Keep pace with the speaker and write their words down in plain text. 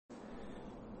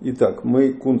Итак,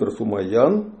 мы Кунтрасу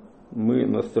Маян, мы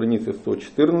на странице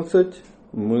 114,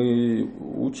 мы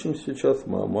учим сейчас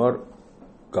Маамар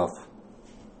Кав.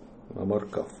 Маамар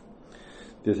Кав.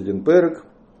 Здесь один перек.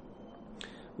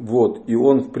 Вот, и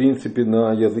он, в принципе,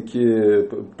 на языке,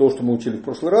 то, что мы учили в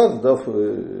прошлый раз, да,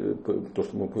 то,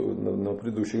 что мы на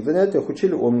предыдущих занятиях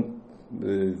учили, он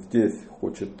здесь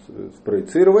хочет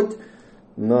спроецировать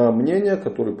на мнения,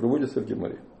 которые приводятся в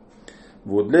Гемаре.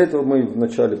 Вот, для этого мы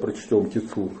вначале прочтем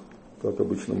Кицур, как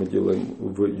обычно мы делаем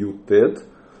в Ютет,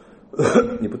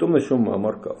 и потом начнем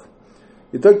Маамар Кав.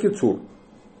 Итак, Кицур,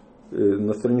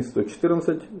 на странице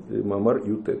 114, Маамар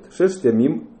Ютет. Шеш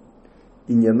ямим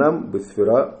иньянам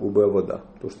бесфера убавода.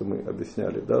 То, что мы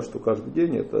объясняли, да, что каждый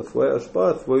день это своя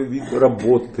ашпа, свой вид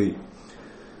работы.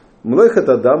 Млехат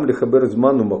адам лихабер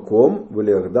зману маком,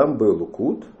 валиахдам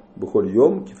бэлукут, бухоль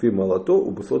йом, кифи малато,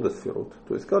 убусода сферот.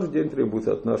 То есть каждый день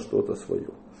требуется от нас что-то свое.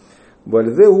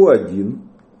 Вальзегу один,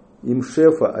 им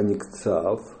шефа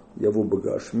аникцав, яву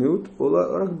багашмют,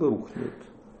 ола ракберухнют.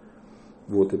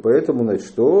 Вот, и поэтому, значит,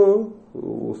 что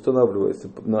устанавливается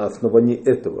на основании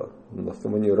этого, на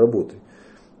основании работы,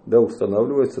 да,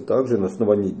 устанавливается также на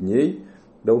основании дней,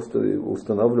 да,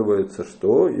 устанавливается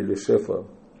что, или шефа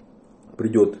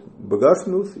придет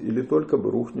багашмют, или только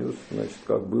берухнют, значит,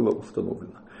 как было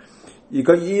установлено. И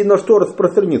на что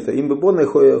распространится? Им бебоной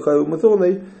хаю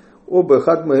мазоной, оба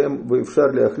хадмаем в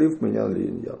шарле ахлив менян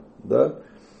линья, да.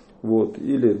 Вот,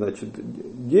 или, значит,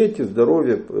 дети,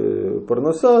 здоровье,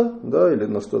 парноса, да, или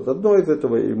на что-то одно из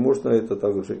этого, и можно это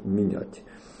также менять.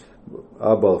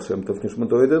 А Балшемтов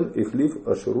Нишматоиден и Хлиф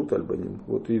Аширут Альбаним.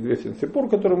 Вот известен сипор,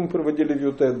 который мы проводили в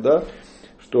Ютет, да,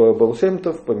 что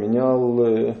Балшемтов поменял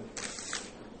у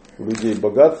людей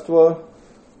богатство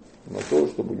на то,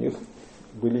 чтобы у них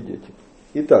были дети.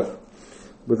 Итак,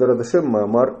 Базарадашем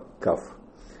Маамар Кав.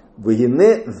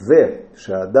 Вегине зе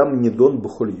шаадам нидон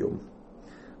бухольем.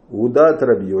 Удат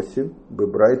Рабьоси,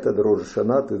 Бебрайта Дрожи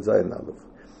Шанат и Зайнагов.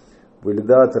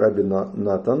 Вылидат Раби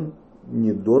Натан,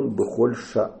 Нидон Бехоль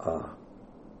Шаа.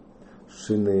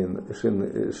 Шинеймар,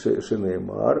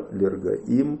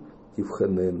 Лергаим,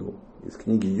 Ивханену. Из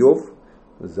книги Йов,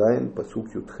 Зайн,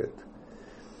 Пасук Ютхет.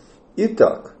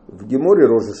 Итак, в Геморе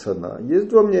Рожи Шана есть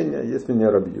два мнения. Есть мнение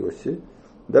Рабьоси,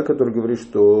 да, который говорит,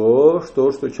 что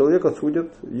человека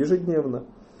судят ежедневно.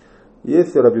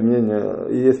 Есть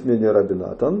мнение Раби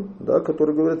Натан, да,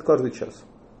 который говорит каждый час.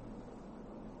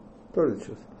 Каждый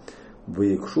час.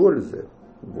 Ваикшользе.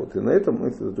 Вот, и на этом мы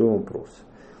задаем вопрос.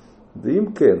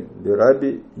 Дим кен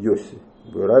лираби Йоси,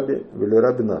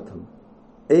 лираби Натан.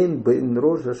 Эйн бейн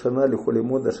рожа шана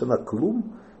лихолемода шана клум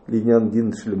линян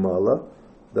дин шлемала.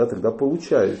 Да, тогда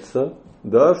получается,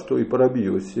 да, что и по Раби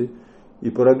Йоси, и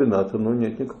по Раби Натану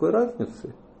нет никакой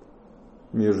разницы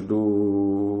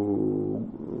между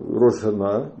Рош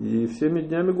Шана и всеми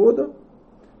днями года.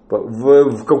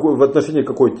 В отношении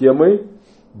какой темы?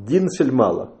 Дин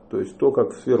Шельмала. То есть то,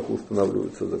 как сверху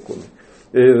устанавливаются законы.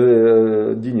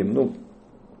 Диним,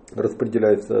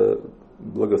 распределяется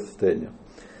благосостояние.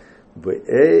 В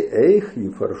эйх и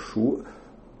фаршу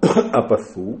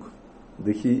апасук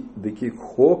дыки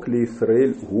хок ли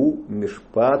Исраэль гу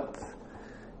мишпат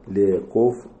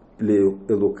леков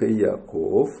Элукей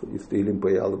Яков, из Теилим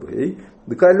Паялбей,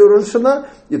 Декалю Рошана.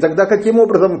 И тогда каким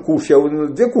образом кушья?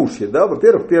 Две кушья, да?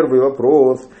 Во-первых, первый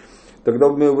вопрос. Тогда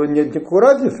нет никакой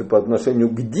разницы по отношению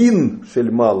к Дин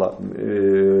Шельмала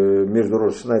между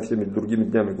Рошана и всеми другими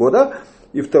днями года.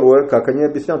 И второе, как они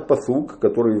объясняют пасук,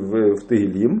 который в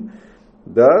Теилим,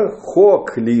 да?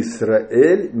 Хок ли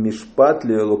Исраэль, Мишпат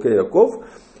ли Элукей Яков.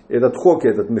 Этот хок,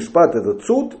 этот мишпат, этот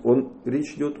суд,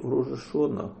 речь идет о Рош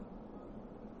Шана.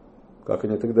 Как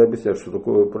они тогда объясняют, что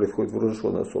такое происходит в Рош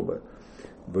Шана особое?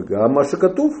 Бегама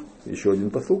Шакатув, еще один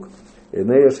пасук.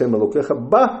 Энея Шем Элокеха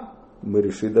Ба, мы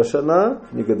решили Дашана,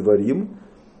 книга Дворим,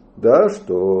 да,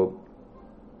 что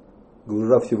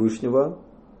глаза Всевышнего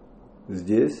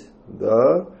здесь,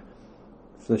 да,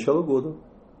 с начала года.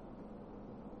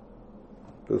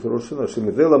 То есть Рош Шана,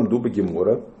 Шемизелам Дуба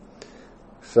Гемора,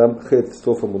 Шам Хет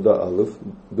Софа Муда Алев,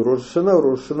 Рош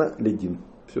Шана Ледин.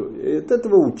 Все, от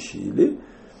этого учили.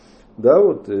 Да,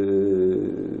 вот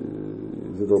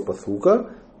из этого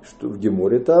пасука, что в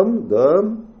Геморе там,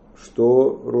 да,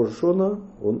 что Рош Шана,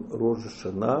 он Рош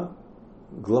Шана,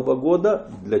 глава года,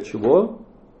 для чего?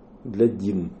 Для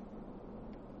Дин,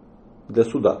 для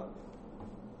суда.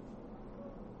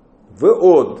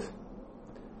 Вод,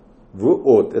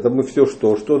 это мы все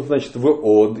что значит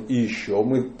вод, и еще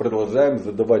мы продолжаем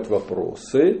задавать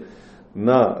вопросы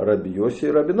на Раби Йоси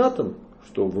и Раби Натан.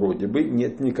 Что вроде бы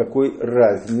нет никакой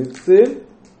разницы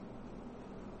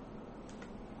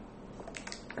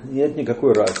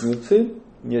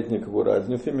нет никакой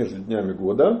разницы между днями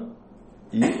года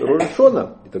и Рош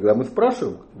ха-Шана. И тогда мы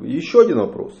спрашиваем, еще один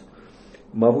вопрос.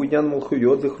 Мавуйнян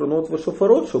Малхуйот Зихронот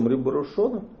Вашофарот Шомрим Рош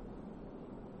ха-Шана.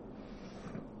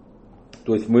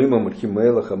 То есть мы Мамархим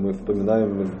Мелаха, мы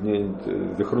вспоминаем день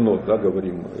Зихронот, да,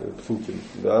 говорим Псуким,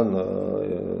 да, на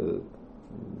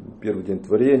первый день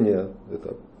творения,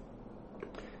 это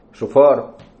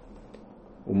Шофар,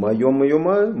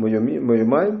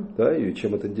 Моемаем, да, и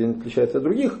чем этот день отличается от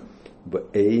других?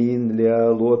 Бэйн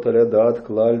леалот алядат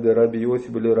клальде раби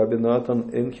Йосиф или раби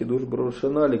Натан эн хидуш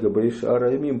брошена лигабэйш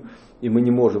араимим. И мы не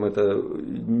можем, это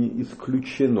не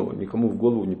исключено, никому в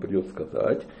голову не придет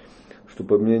сказать, что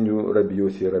по мнению раби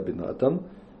Йосифа и раби Натан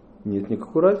нет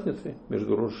никакой разницы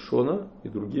между Рош ха-Шана и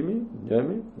другими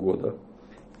днями года.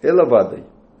 Элавадай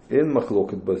эн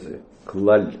махлокет базе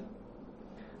клаль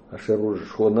ашер Рош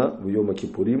ха-Шана в йом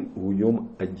Кипурим в йом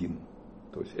один.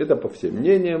 То есть это по всем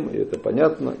мнениям, и это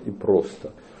понятно и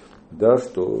просто, да,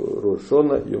 что Рош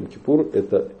ха-Шана и Йом-Кипур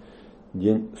это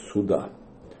день суда.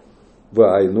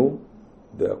 Вайну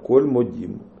да коль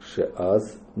модим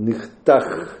шеаз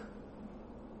нихтах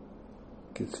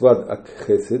кицвад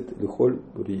акхесет лихоль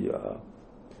бурия,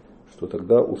 что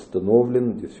тогда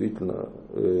установлен действительно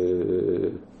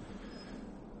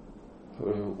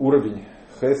уровень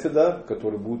хеседа,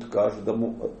 который будет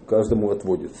каждому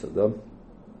отводиться, да.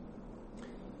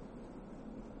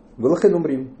 Велахен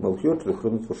умрим, Малхиот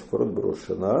Зихронот Вашофарот Брош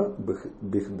ха-Шана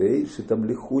Бихдей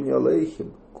Шитамлихуни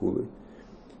Алейхим Кулы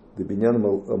Дебинян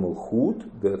Амалхут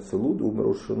Деацелуд Умер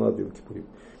Рош ха-Шана Йом Кипурим.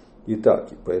 Итак,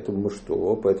 поэтому мы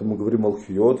что? Поэтому мы говорим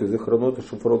Малхиот и Зихронот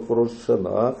Вашофарот Брош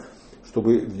ха-Шана,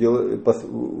 чтобы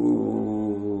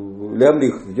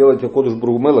Лямлих сделать Акодыш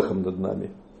Барух Мелахом над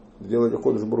нами. Сделать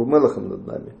Акодыш Барух Мелахом над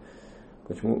нами.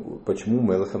 Почему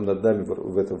Мелахом над нами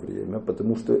в это время?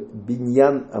 Потому что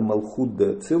Биньян Амалхут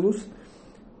де Ацилус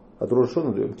от Рош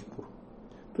ха-Шана до Йом-Кипур.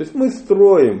 То есть мы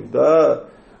строим, да,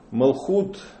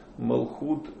 Малхут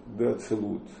де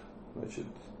Ацилут. Значит,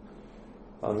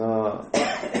 она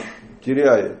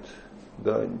теряет,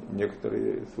 да,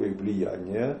 некоторые свои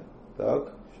влияния.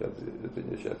 Так, это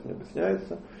сейчас не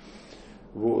объясняется.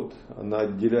 Вот, она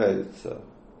отделяется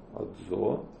от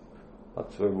Зо,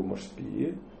 от своего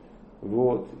Машпии.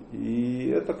 Вот. И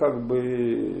это как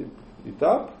бы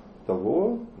этап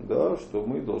того, да, что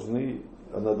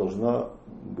она должна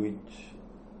быть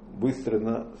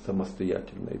выстроена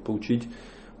самостоятельно и получить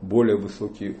более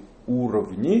высокие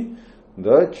уровни,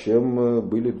 да, чем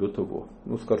были до того.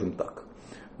 Ну, скажем так.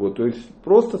 Вот, то есть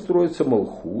просто строится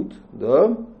Малхут,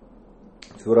 да,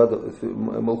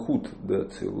 Малхут де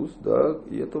Ацилус, да,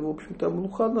 и это, в общем-то,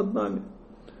 Млуха над нами.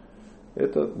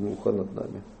 Это Млуха над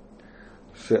нами.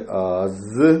 Шеаз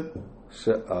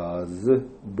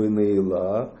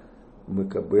бенейла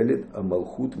мекабелит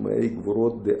амалхут моей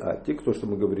гврот де атик, то, что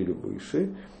мы говорили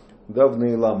выше, да, в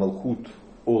нейла малхут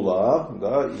ола,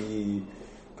 да, и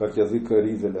как язык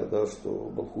Ризеля, да, что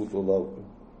малхут ола,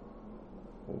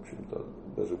 в общем-то,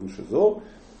 даже выше зо.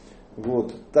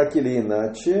 Вот, так или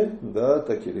иначе, в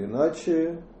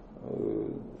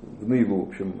нейлу, в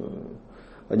общем,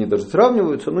 они даже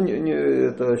сравниваются, но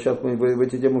это сейчас мы в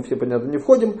эти темы все, понятно, не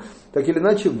входим. Так или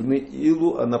иначе, в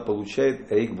Неилу она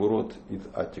получает эйк-бурот из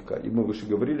Атика. И мы выше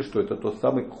говорили, что это тот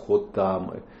самый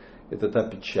хотамы. Это та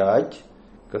печать,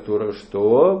 которая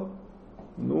что?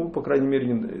 Ну, по крайней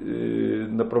мере,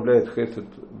 направляет хесед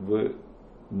в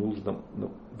нужное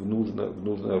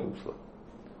русло.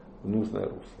 В нужное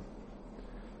русло.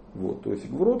 Вот, то есть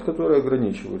гвурот, который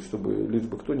ограничивает, чтобы лишь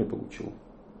бы кто не получил.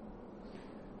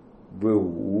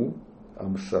 Ву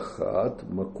Амшахат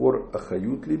Макор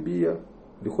Ахают Либия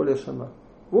Лихоля Шана.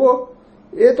 Во!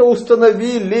 Это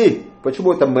установили.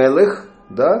 Почему это Мелех,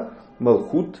 да?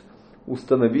 Малхут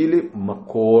установили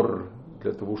Макор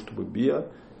для того, чтобы Бия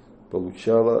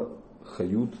получала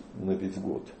Хают на весь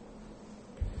год.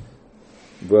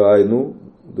 Вайну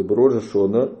Деброжа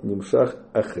Шона Нимшах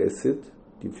Ахесет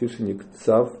Кифишник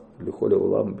Цав Лихоля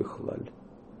Улам Бихлаль.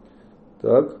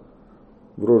 Так.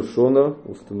 В Рош ха-Шана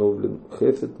установлен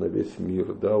хесед на весь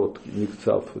мир, да, вот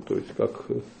никцав, то есть как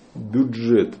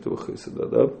бюджет этого хеседа,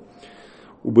 да.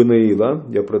 У Бенеила,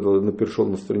 я перешел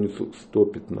на страницу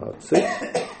 115,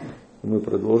 мы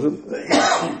продолжим.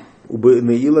 У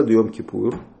Бенеила до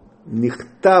Йом-Кипур,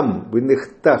 нихтам,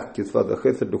 бенехтах кисвада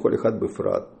хесед лихоли хат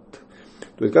бефрат.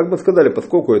 То есть, как мы сказали,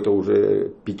 поскольку это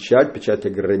уже печать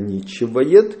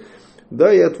ограничивает,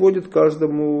 да, и отводит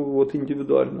каждому вот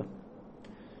индивидуально.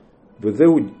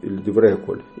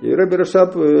 И Раби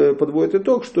Рашаб подводит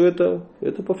итог, что это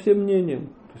по всем мнениям.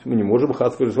 То есть мы не можем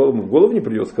ему в голову не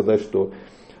придет сказать, что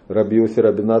Раби Йоси и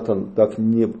Раби Натан так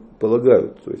не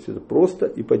полагают. То есть это просто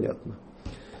и понятно.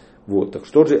 Вот, так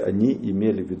что же они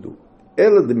имели в виду?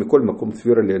 Эла дамиколь маком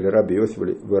свирали или раби Йосиф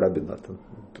или раби Натан.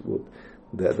 Вот.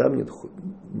 Да адам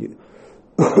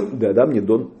не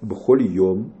дон бхоль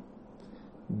йом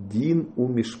дин у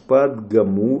мишпат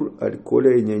гамур аль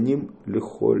коля иняним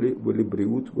лихоли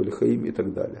валибриут валихаим и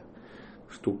так далее.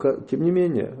 Что, тем не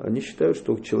менее, они считают,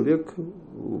 что человек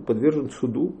подвержен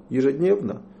суду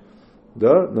ежедневно.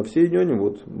 Да, на все иньони,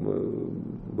 вот,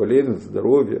 болезнь,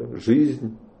 здоровье,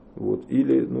 жизнь, вот,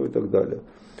 или, ну и так далее.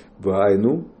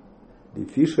 Вайну,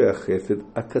 лифиша ахесед,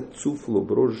 акацуф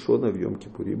лобро шона в йом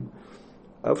кипурим,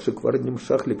 авшикварним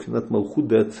шахли кнат малху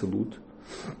де ацелут.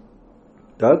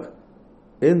 Так,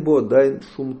 энбо дайн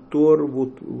шумтор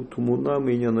вот тумуна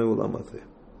меня на уламазе.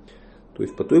 То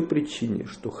есть по той причине,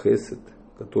 что хесед,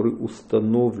 который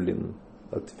установлен,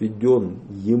 отведен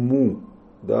ему,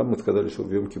 да, мы сказали, что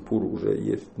в Йом-Кипур уже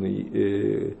есть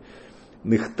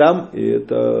нихтам, и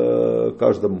это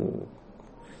каждому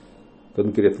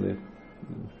конкретное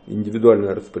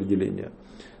индивидуальное распределение.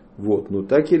 Вот. Но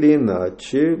так или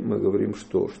иначе мы говорим,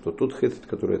 что тот хесед,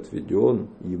 который отведен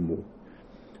ему,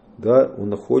 да, он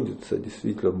находится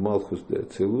действительно в Малхус де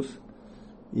Ацилус,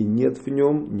 и нет в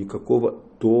нем никакого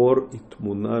тор и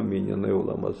тмуна меня на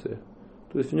уламазе.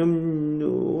 То есть в нем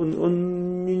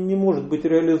он не может быть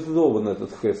реализован,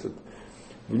 этот хесед.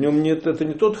 В нем нет, это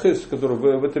не тот хесед, который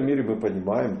в этом мире мы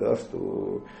понимаем, да,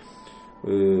 что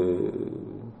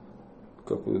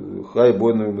как хай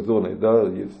бойной зоной, да,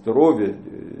 есть здоровье,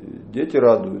 дети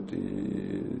радуют,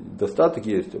 и достаток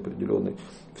есть определенный.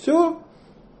 Все.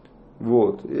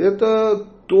 Вот. Это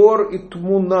тор и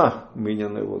тмуна меня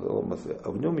на его ламазе.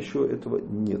 А в нем еще этого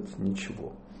нет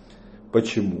ничего.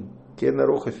 Почему?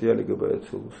 Кенароха сияли габая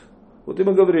целус. Вот и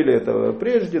мы говорили это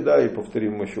прежде, да, и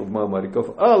повторим еще в Маамаре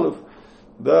Кав Алеф,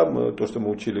 да, то, что мы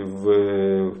учили,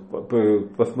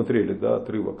 посмотрели, да,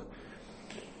 отрывок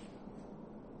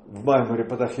в Маамаре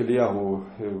Патах Ильягу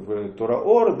в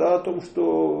Тора-Ор, да, о том,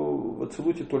 что в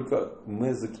Ацилуте только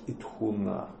мезек и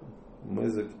тхуна.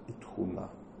 Мезек и тхуна.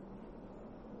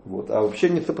 Вот, а вообще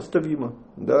несопоставимо,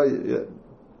 да,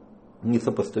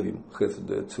 несопоставим хесед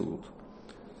и ацилут.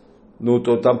 Ну,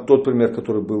 то там тот пример,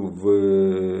 который был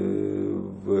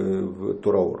в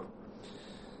Тора-Ор.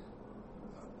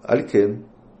 Алькен,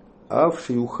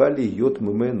 авши ухали йот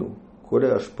мимену,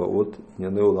 коля ашпаот,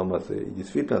 нянео ламазе. И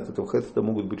действительно, от этого хеседа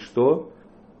могут быть что?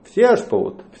 Все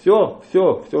ашпаот, все,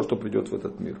 что придет в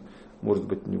этот мир, может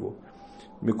быть в него.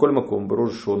 Миколь маком,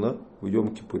 Рош Шона, в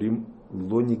Йом Кипурим,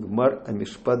 лонигмар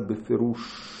амишпат бефируш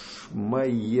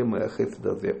моей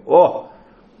ахеседазе. О!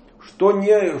 Что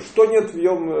нет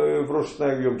в Рош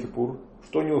Шана и в Йом Кипур,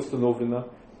 что не установлено,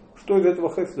 что из этого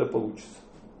хеседа получится.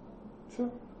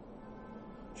 Все.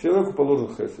 Человеку положен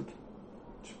хесед,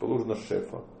 положено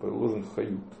шефа, положен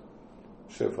хают,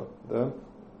 шефа, да?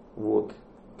 Вот.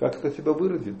 Как это себя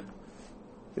выразит?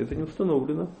 Это не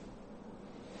установлено.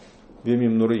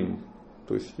 Бемим нураим.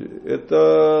 То есть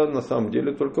это на самом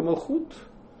деле только Малхут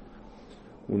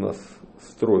у нас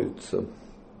строится.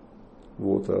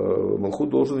 Вот. А Малхут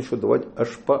должен еще давать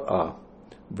ашпаа,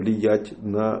 влиять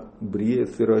на брие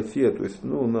серафия, то есть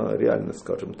на реальность,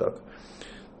 скажем так.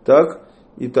 Так,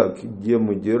 итак, где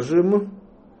мы держим?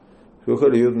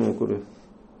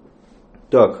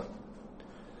 Так,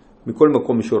 Миколь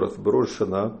Маком еще раз. Рош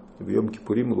Шана, в Йом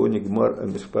Кипурим, лони гмар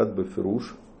амишпат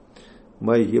бефируш.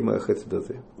 Моей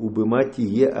ахеседазе. Убымати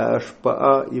е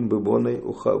ашпаа им бебоной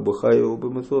бахая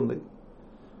обымазоной.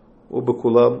 Оба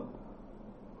кулам,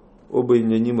 оба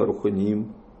иняним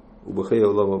аруханим, убахая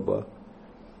уламаба.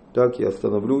 Так, я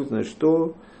остановлюсь, значит,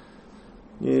 что?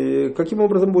 И каким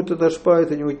образом будет это ашпа,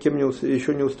 это никем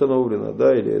еще не установлено,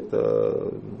 да, или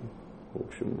это, в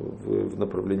общем, в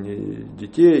направлении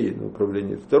детей, в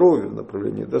направлении здоровья, в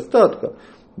направлении достатка,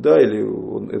 да, или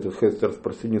этот хесед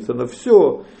распространится на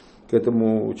все, к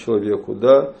этому человеку,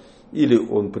 да, или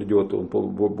он придет, он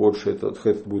больше этот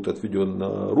хесед будет отведен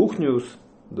на рухниус,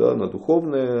 да, на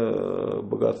духовное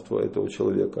богатство этого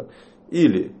человека,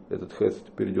 или этот хесед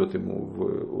перейдет ему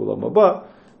в улам аба.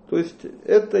 То есть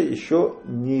это еще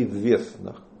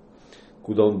неизвестно,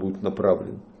 куда он будет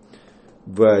направлен.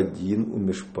 В1 у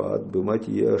мишпат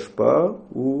бымати ашпа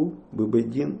у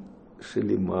быбайдин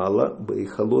шелимала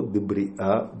бейхалот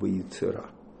дебриа вейцера.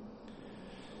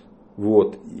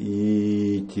 Вот,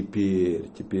 и теперь,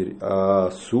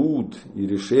 суд и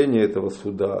решение этого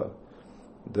суда,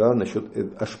 да, насчет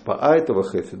ашпаа этого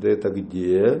хеседа, это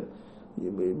где?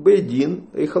 Бейдин,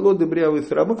 эхолот дебриа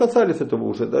сыра. Мы касались этого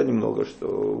уже, да, немного, что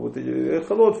вот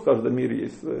эхолот в каждом мире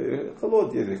есть.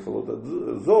 Эхолот, есть эхолот,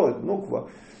 зо, нуква.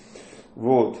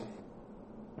 Вот.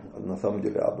 На самом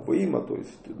деле абва има, то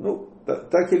есть,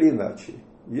 так или иначе.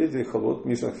 Есть эхолот,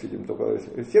 Мишнах сидим, только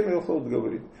 7 эхолот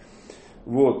говорит.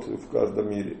 Вот, в каждом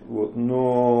мире. Вот.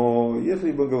 Но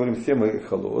если мы говорим 7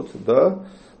 эхолот, да,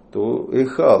 то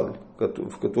эхал,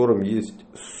 в котором есть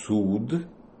суд,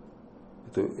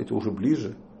 это уже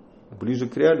ближе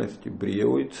к реальности.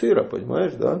 Брио и цира,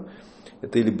 понимаешь, да?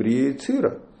 Это или брио и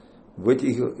цира. В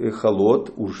этих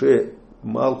эхолот уже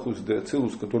Малхус де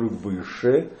Ацилус, который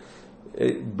выше,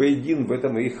 Бейдин в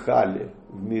этом эхале,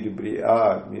 в мире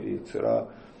бриа, в мире цира,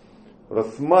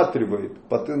 рассматривает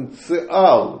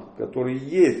потенциал, который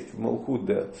есть в Малхут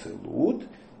де Ацилут,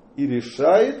 и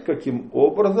решает, каким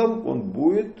образом он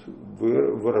будет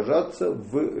выражаться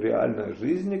в реальной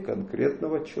жизни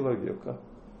конкретного человека.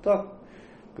 Так.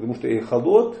 Потому что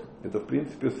эхолот, это в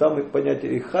принципе самое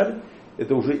понятие эхаль,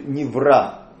 это уже не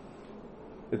вра,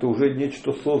 это уже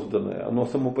нечто созданное, оно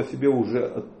само по себе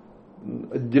уже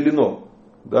отделено,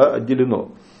 да,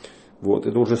 отделено. Вот,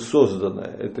 это уже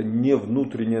созданное, это не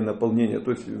внутреннее наполнение.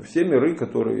 То есть все миры, о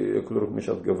которых мы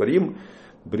сейчас говорим,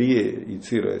 Брие и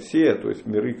Цира Осея, то есть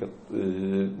миры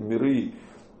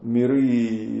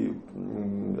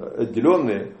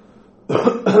отделенные,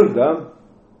 да,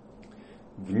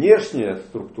 внешняя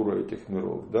структура этих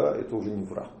миров, да, это уже не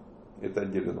вра, это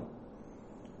отделено.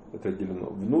 Это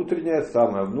отделено. Внутреннее,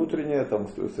 самое внутреннее, там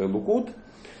лукут,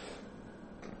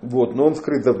 вот, но он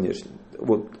скрыт за внешним.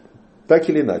 Вот, так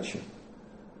или иначе,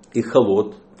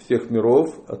 эхолот всех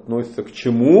миров относится к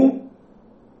чему?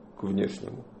 К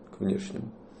внешнему. К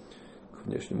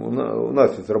внешнему. У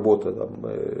нас есть работа там,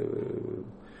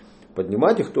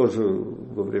 поднимать их тоже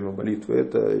во время молитвы.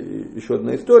 Это еще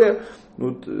одна история.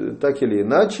 Вот, так или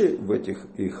иначе, в этих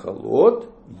эхолот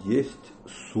есть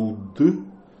суд.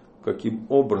 Каким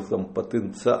образом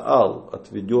потенциал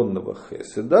отведенного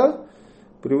хеседа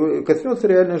коснется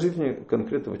реальной жизни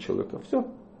конкретного человека. Все.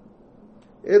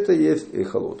 Это есть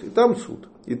эхолот. И там суд.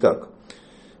 Итак,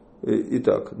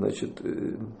 значит,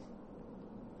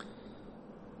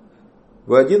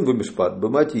 Вадин вымешпат,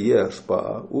 бемати е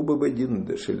ашпа, уба бадин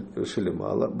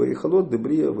шелемала, баихолот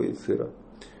дебрия вейцира.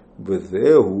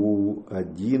 Везегу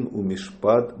один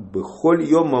умешпат, бехоль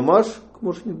йом мамаш,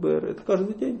 кмошнит бэр. Это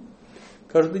каждый день.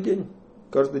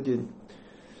 Каждый день.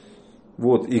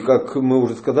 Вот. И как мы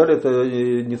уже сказали, это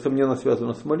несомненно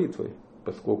связано с молитвой,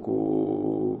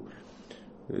 поскольку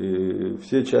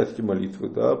все части молитвы,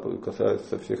 да,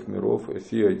 касаются всех миров,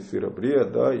 Осия и Цира Брия,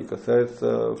 да, и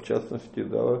касается в частности,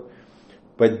 да,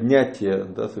 поднятия,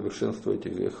 да, совершенства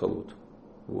этих эхолот.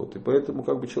 Вот. И поэтому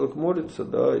как бы человек молится,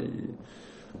 да, и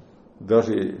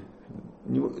даже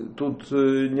тут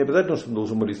не обязательно, что он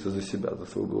должен молиться за себя, за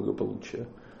свое благополучие.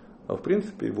 А в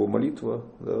принципе его молитва,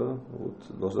 да, вот,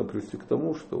 должна привести к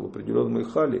тому, что в определенном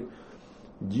эхале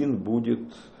дин будет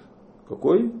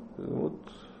какой? Вот,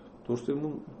 то, что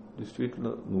ему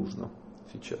действительно нужно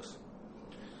сейчас.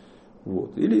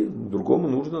 Вот. Или другому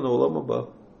нужно на Олам Аба.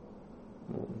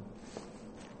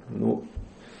 Ну,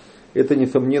 это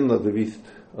несомненно зависит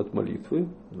от молитвы.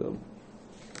 Да.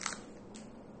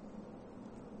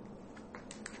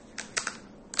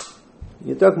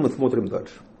 Итак, мы смотрим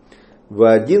дальше.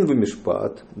 Ваадин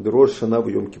вемишпат, дрож шана в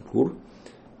Йом-Кипур,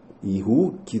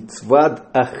 игу кицвад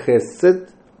ахесет,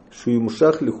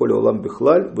 шуимшах лихоль олам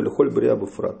бихлаль, валихоль брия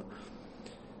буфрат.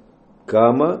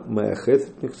 Кама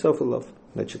мэахесет михсаф алав.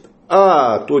 Значит,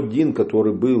 тот дин,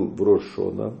 который был в Рош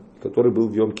Шона, который был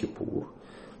в Йом-Кипур,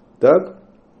 так,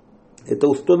 это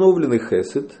установленный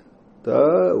хесед,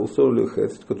 да, установленный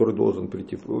хесед, который должен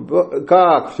прийти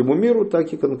как всему миру,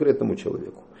 так и конкретному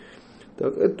человеку.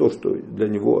 Так, это то, что для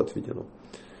него отведено.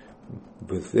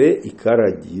 Бзе и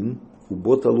карадин,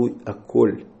 уботалуй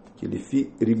аколь,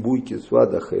 келефи рибуйки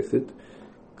свада хесед,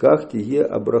 как тие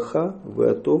абраха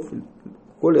веатов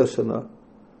коля шана,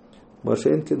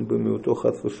 машенкин бемиуто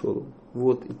хат вышел.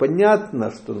 Вот. И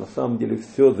понятно, что на самом деле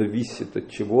все зависит от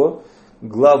чего.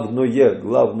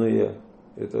 Главное,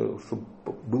 это чтобы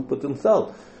был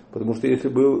потенциал. Потому что если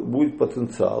будет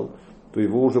потенциал, то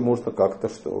его уже можно как-то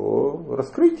что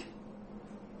раскрыть.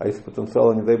 А если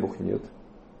потенциала, не дай бог, нет,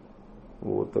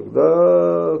 вот,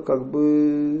 тогда как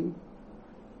бы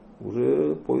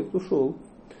уже поезд ушел.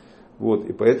 Вот,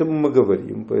 и поэтому мы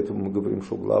говорим,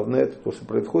 что главное это то, что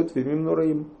происходит в Ямим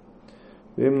Нораим.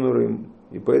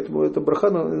 И поэтому это браха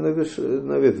на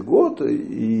весь год.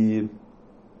 И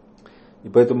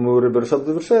поэтому Ребе Рашаб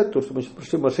завершает то, что мы сейчас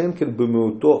пришли Машенкин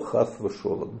бемеуто хас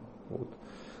вешолом. Вот.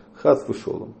 Хас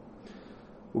вешолом.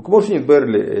 У Кмошник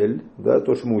Берли Эль, да,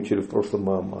 то, что мы учили в прошлом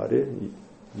Маамаре,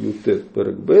 Ютет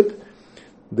Перекбет,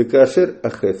 Декашер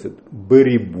Ахесет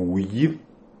Берибуй,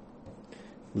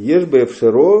 Еш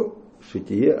Бевшеро,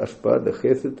 Шитие Ашпада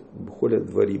Хесет Бухоля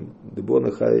Дворим,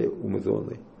 Дебона Хая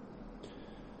Умезоной.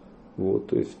 Вот,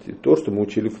 то есть то, что мы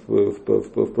учили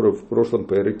в прошлом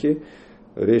переке,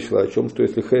 речь шла о чем, что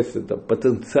если хеседа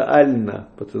потенциально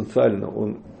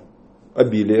он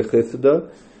обилие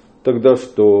хеседа, тогда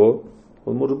что?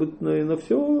 Он может быть на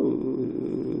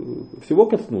всего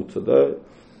коснуться, да,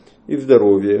 и в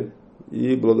здоровье,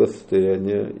 и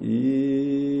благосостояние,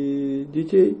 и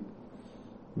детей.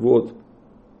 Вот.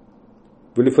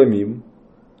 Велифамим.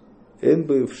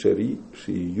 Энбэ в шари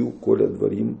шию коля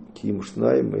дворим ким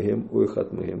шнай мэгем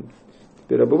уэхат мэгем.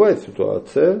 Теперь бывает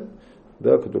ситуация,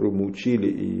 да, которую мы учили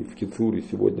и в Кицуре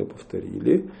сегодня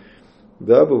повторили.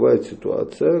 Да, бывает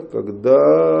ситуация,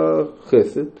 когда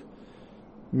хесед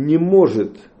не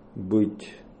может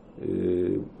быть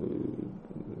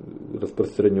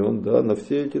распространен, да, на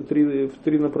все эти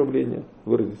три направления,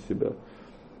 выразить себя.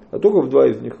 А только в два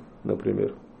из них,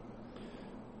 например.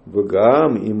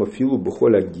 Вегам и мафилу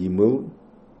бухоля гимел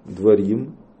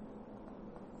дворим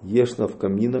ешнав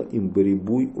камина им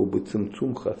барибуй обы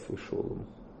цимцум хас вышелом.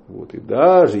 Вот. И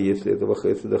даже если этого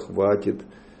хеседа хватит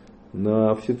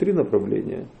на все три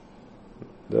направления,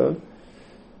 да,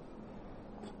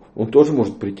 он тоже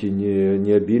может прийти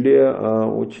не обилие, а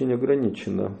очень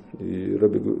ограниченно. И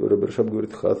Раби Рашаб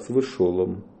говорит, хас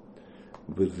вышелом.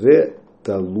 Взе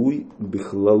талуй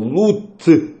бихлалут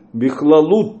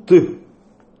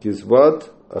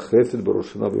кизват ахесед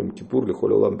барушина в Йом-Кипур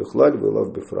лихоль олам бихлаль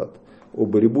вэлав бифрат. О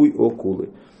барибуй, о кулы.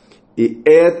 И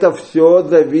это все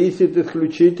зависит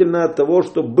исключительно от того,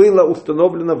 что было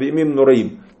установлено в Ямим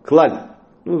Нураим. Клаль,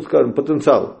 скажем,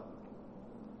 потенциал.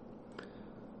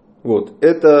 Вот.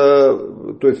 Это,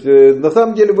 то есть, на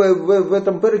самом деле, в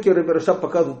этом переке Раби Рашаб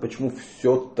показывает, почему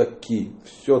все-таки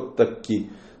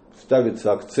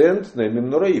ставится акцент на Ямим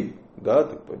Нураим. Да?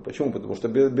 Почему? Потому что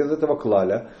без этого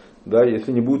клаля, да,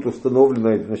 если не будет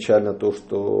установлено изначально то,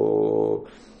 что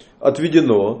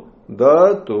отведено,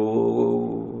 да,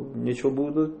 то нечего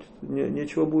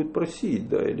будет просить,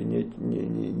 да, или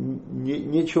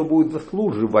нечего будет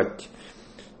заслуживать.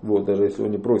 Вот, даже если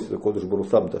он не просит, а Кодыш Бару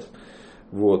сам даст.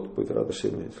 Вот,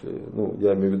 если,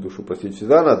 я имею в виду, что просить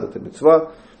всегда надо, это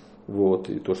мицва, вот,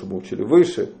 и то, что мы учили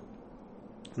выше.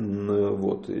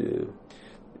 Вот,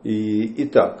 и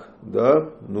так,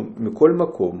 да, миколь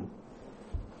маком.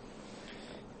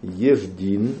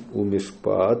 Еждин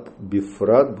умешпат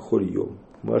бифрат бхольем.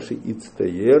 Маши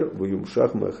ицтаер в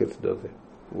юмшах махефдазе.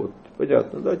 Вот,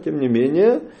 понятно, да, тем не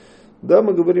менее, да,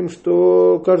 мы говорим,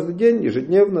 что каждый день,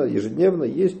 ежедневно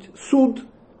есть суд,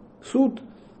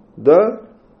 да,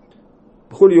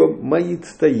 бхольем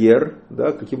маицтаер,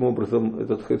 да, каким образом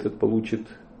этот хесед получит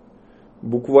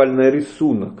буквально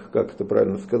рисунок, как это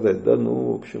правильно сказать, да,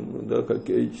 в общем, да,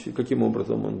 каким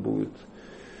образом он будет,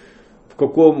 в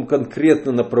каком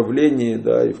конкретно направлении,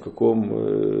 да, и в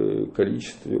каком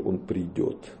количестве он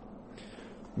придет.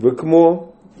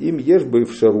 Векмо им ешь бы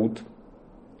в шарут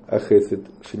ахесет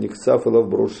шениксаф элав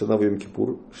брош шана в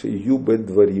Йом-Кипур шею бет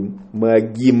дворим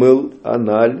маагимел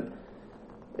аналь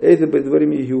эйзе бет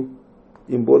дворим ию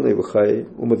имбона и вахай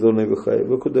умазона и вахай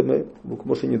векудаме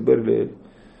вукмоши нидберлеэль.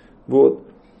 Вот.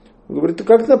 Он говорит,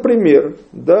 как, например,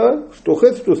 да, что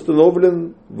хесед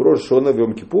установлен в Рош Шана в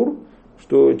Йом-Кипур,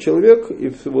 что человек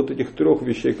из вот этих трех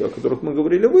вещей, о которых мы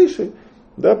говорили выше,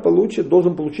 да,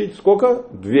 должен получить сколько?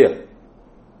 Две.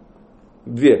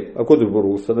 А Кодыш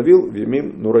Бару установил в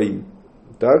Ямим Нураим.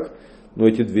 Так? Но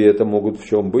эти две это могут в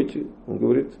чем быть? Он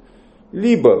говорит,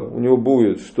 либо у него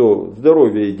будет что?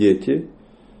 Здоровье и дети,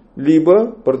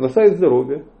 либо парноса и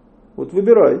здоровье. Вот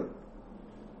выбирай.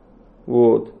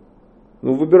 Вот.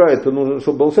 Выбирает, нужно,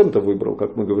 чтобы Баал Шем Тов выбрал,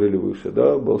 как мы говорили выше,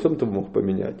 да, Баал Шем Тов мог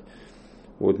поменять.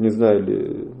 Вот, не знаю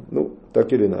ли,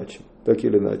 так или иначе.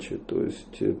 То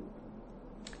есть,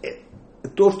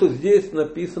 то, что здесь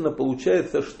написано,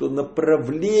 получается, что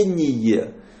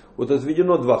направление, вот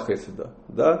разведено два хеседа,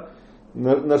 да,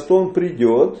 на что он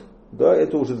придет, да,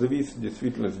 это уже зависит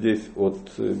действительно здесь от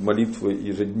молитвы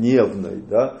ежедневной,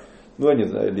 да, я не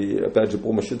знаю, или опять же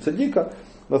помощи цадика.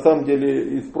 На самом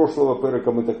деле, из прошлого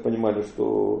перека мы так понимали,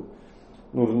 что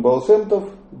нужен Баал Шем Тов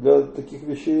для таких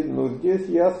вещей, но здесь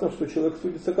ясно, что человек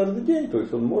судится каждый день, то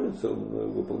есть он молится,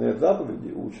 он выполняет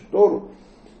заповеди, учит Тору,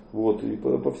 вот, и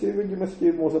по всей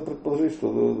видимости можно предположить,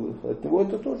 что от него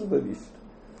это тоже зависит.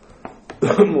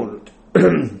 Может.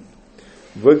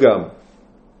 Вегам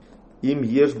им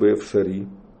ешь бы в шари,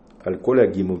 аль-коль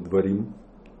агимов дворим,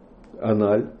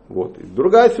 аналь, вот. И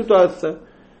другая ситуация,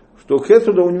 что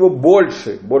хеседа у него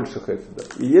больше хеседа.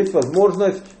 И есть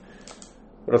возможность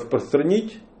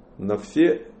распространить на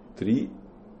все три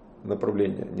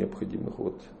направления необходимых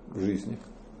в жизни.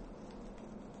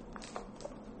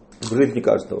 В жизни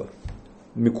каждого.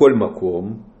 Миколь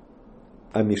маком.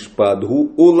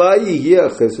 амишпадгу улай е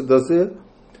хеседазе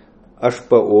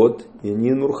ашпаот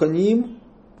янин руханиим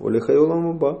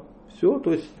олехайолам аба. Все,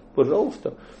 то есть,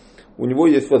 пожалуйста, у него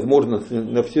есть возможность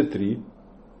на все три.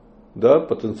 Да,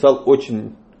 потенциал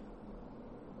очень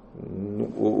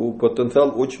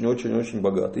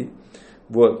богатый.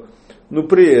 Вот. Но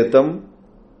при этом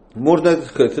можно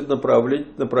этот хесед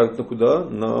направить на куда?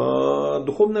 На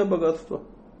духовное богатство.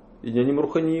 Янин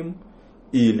руханиим.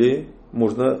 Или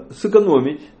можно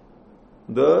сэкономить,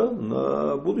 да,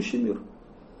 на будущий мир.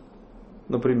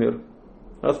 Например,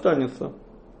 останется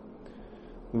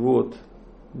вот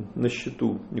на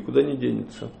счету, никуда не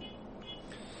денется.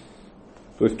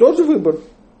 То есть тоже выбор.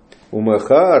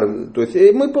 Умахар, то есть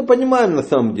мы понимаем на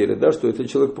самом деле, да, что если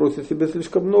человек просит себе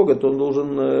слишком много, то он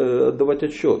должен отдавать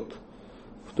отчет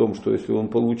в том, что если он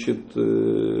получит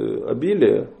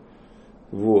обилие,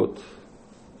 вот,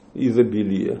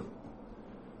 изобилие,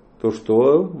 то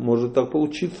что может так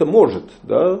получиться,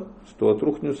 да, что от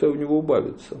рухнуса у него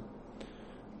убавится.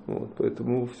 Вот,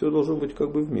 поэтому все должно быть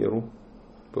как бы в меру,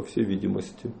 по всей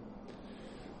видимости.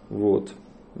 Вот.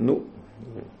 Ну,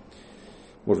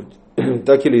 может быть,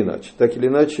 так или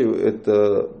иначе,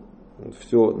 это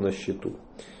все на счету.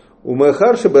 У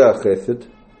Мэхар Шебеахесет,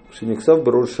 Шиниксав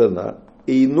Барошана,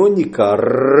 Эйно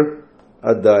Никар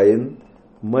Адайн,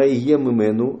 Майем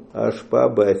Имену Ашпа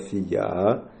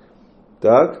Баасия.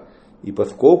 Так, и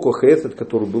поскольку хесед,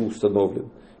 который был установлен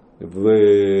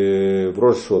в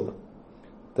Рош Шона,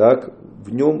 так,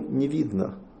 в нем не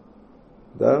видно,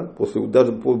 да,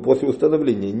 даже после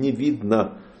установления не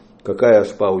видно, какая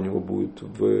ашпа у него будет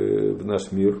в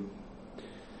наш мир.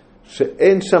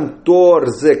 Шеэн шам тор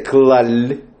зе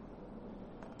клаль,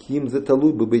 ким зе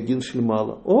талуй бебейдин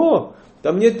шельмала. О,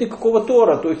 там нет никакого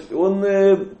тора, то есть он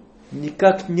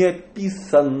никак не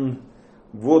описан.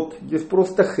 Вот, есть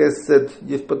просто хесед,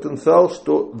 есть потенциал,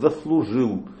 что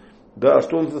заслужил. Да,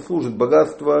 что он заслужит,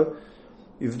 богатство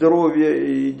и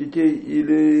здоровье, и детей,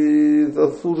 или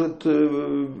заслужит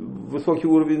высокий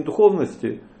уровень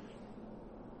духовности.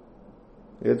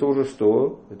 Это уже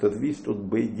что? Это зависит от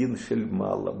бейдин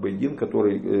шельмала. Бейдин,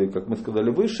 который, как мы сказали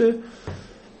выше,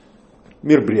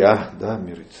 мир бря, да,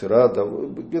 мир ицера, да,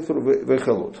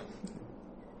 вехалот.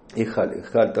 Ихаль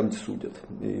там судят.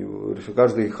 И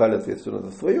каждый ихаль ответственен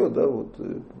за свое, да, вот,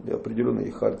 и определенный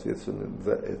ихаль ответственен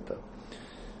за это.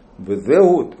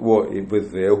 Везегу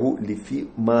лифи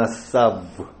масав.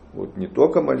 Вот не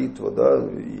только молитва, да,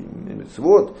 и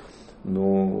мицвот,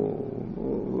 но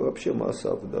вообще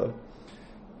масав, да.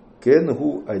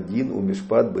 Кенгу один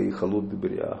умишпат баихалут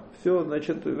дебря. Все,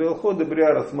 значит, велхо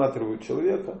дебря рассматривают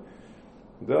человека,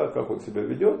 да, как он себя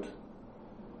ведет,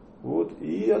 вот,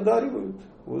 и одаривают.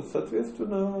 Вот,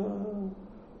 соответственно,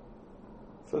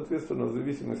 в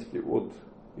зависимости от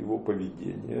его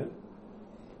поведения,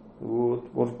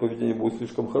 вот, может, поведение будет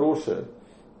слишком хорошее,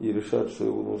 и решат, что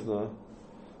его нужно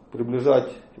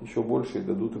приближать еще больше, и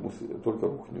дадут ему только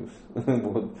рухнюс.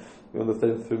 Вот, и он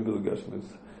останется своим безгашнюс.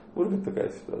 Может быть такая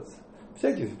ситуация.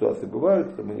 Всякие ситуации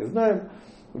бывают, это мы не знаем.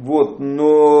 Вот,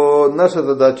 но наша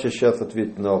задача сейчас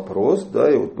ответить на вопрос,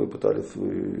 да, и вот мы пытались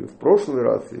в прошлый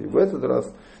раз и в этот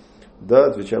раз, да,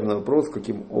 отвечаем на вопрос,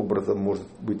 каким образом может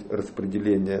быть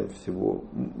распределение всего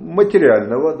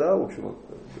материального, да, в общем,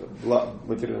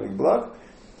 материальных благ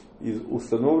из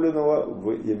установленного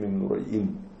в Ямим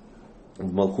Нураим,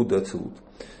 в Малхут Ацилут.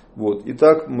 Вот,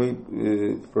 итак, мы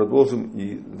продолжим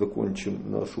и закончим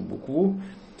нашу букву.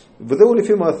 Везеу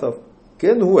фимасав.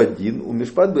 Кенгу один,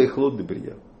 умишпат баихлот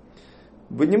дебрия.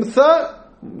 В немца,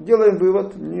 делаем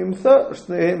вывод, немца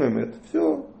шнеем эмет.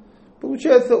 Все.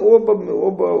 Получается,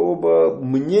 оба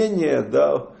мнения,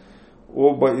 да,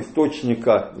 оба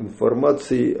источника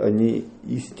информации, они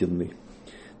истинны.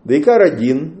 Дайкар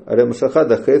один,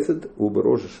 аремшахада хесед,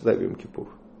 уберожи шнавим кипур.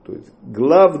 То есть,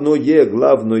 главный дин,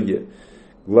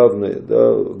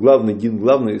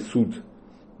 главный суд,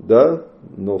 да,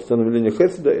 но установление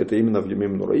хеседа это именно в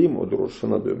Ямим Нураим, от Рош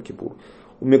Шана до Йом Кипур.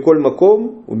 У Миколь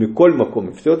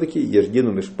Маком, все-таки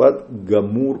еждину мишпат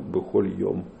гамур бехоль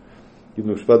йом.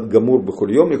 Мишпат гамур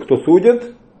бехоль йом. И кто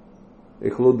судит?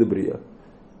 Эхло дебрия.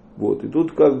 Вот. И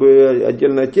тут как бы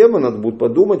отдельная тема, надо будет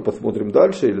подумать, посмотрим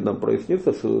дальше, или нам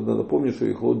прояснится, что надо помнить, что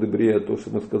эхло дебрия, то, что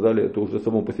мы сказали, это уже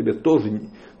само по себе тоже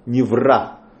не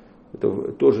вра.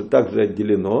 Это тоже так же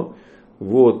отделено.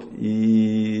 Вот,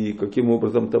 и каким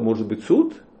образом там может быть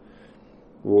суд?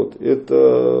 Вот,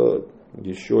 это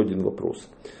еще один вопрос.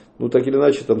 Ну, так или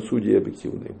иначе, там судьи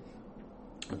объективные.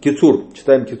 Кицур,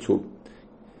 читаем Кицур.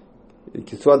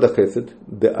 Кицва да хесед,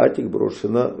 де атик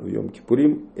брошена в Йом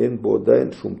Кипурим, эн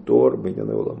бодайн шум тор,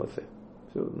 бейняне оламасе.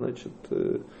 Все, значит,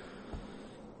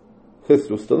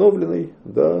 хесед установленный,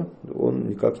 да, он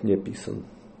никак не описан.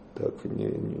 Так,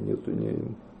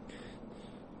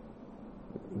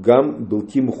 Гам был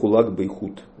тиму хулак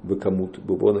бейхут векамут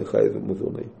бубоной хайз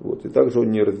музоной. Вот. И также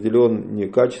он не разделен ни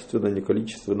качественно, ни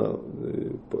количественно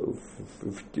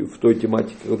в той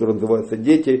тематике, которая называется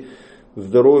дети,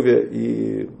 здоровье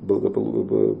и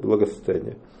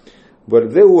благосостояние.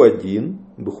 Вальзеу один,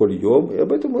 бухольем, и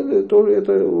об этом тоже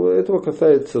этого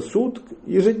касается суд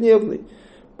ежедневный.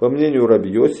 По мнению Раби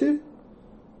Йоси,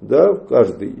 да,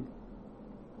 каждый,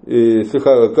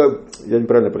 я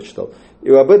неправильно прочитал,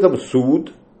 и об этом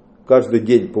суд каждый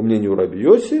день по мнению Раби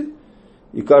Йоси,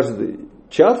 и каждый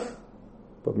час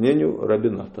по мнению Раби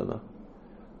Натана.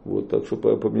 Вот, так что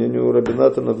по мнению Раби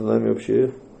Натана за нами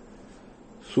вообще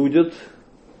судят,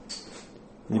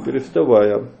 не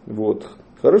переставая. Вот.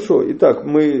 Хорошо. Итак,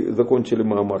 мы закончили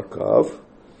Маамар Кав.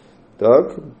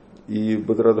 Так. И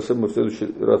Бе'эзрат Ашем мы в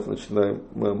следующий раз начинаем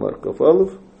Маамар Кав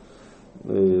Алеф.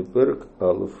 Перек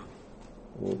Алеф.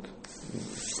 Вот.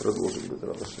 Продолжим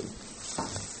Бе'эзрат Ашем.